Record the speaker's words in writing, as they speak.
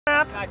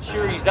not? Not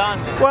sure he's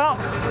on there. Well,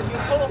 You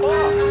pull him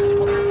off. That's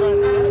what we're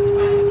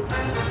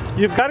trying to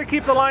do. you've got to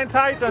keep the line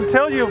tight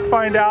until you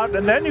find out,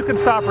 and then you can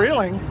stop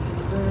reeling.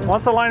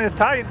 Once the line is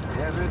tight.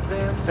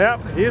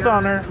 Yep, he's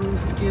on there.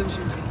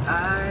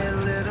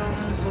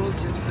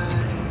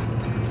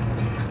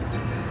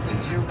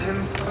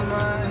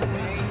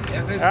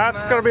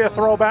 That's going to be a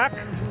throwback.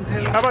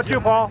 How about you,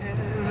 Paul?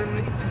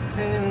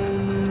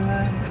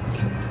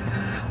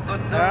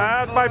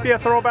 That might be a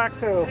throwback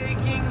too.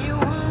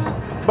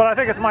 But I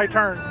think it's my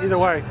turn, either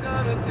way.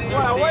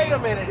 Well, wait a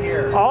minute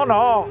here. Oh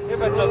no.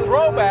 If it's a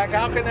throwback,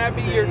 how can that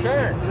be your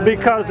turn?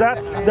 Because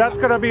that's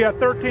going to be a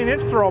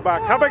 13-inch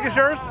throwback. How big is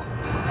yours?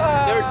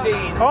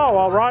 13.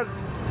 Oh, well,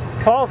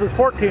 Paul's is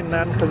 14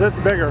 then, because it's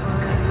bigger.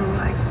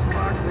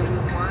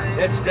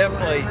 It's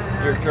definitely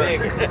your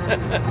turn.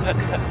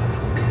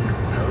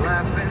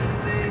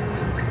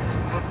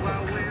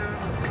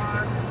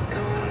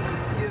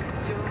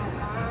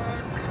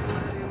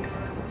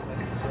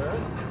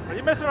 Are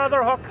you missing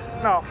another hook?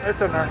 No,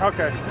 it's in there.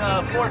 Okay.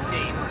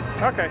 14.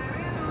 Okay.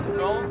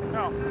 So,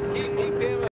 No. keep him.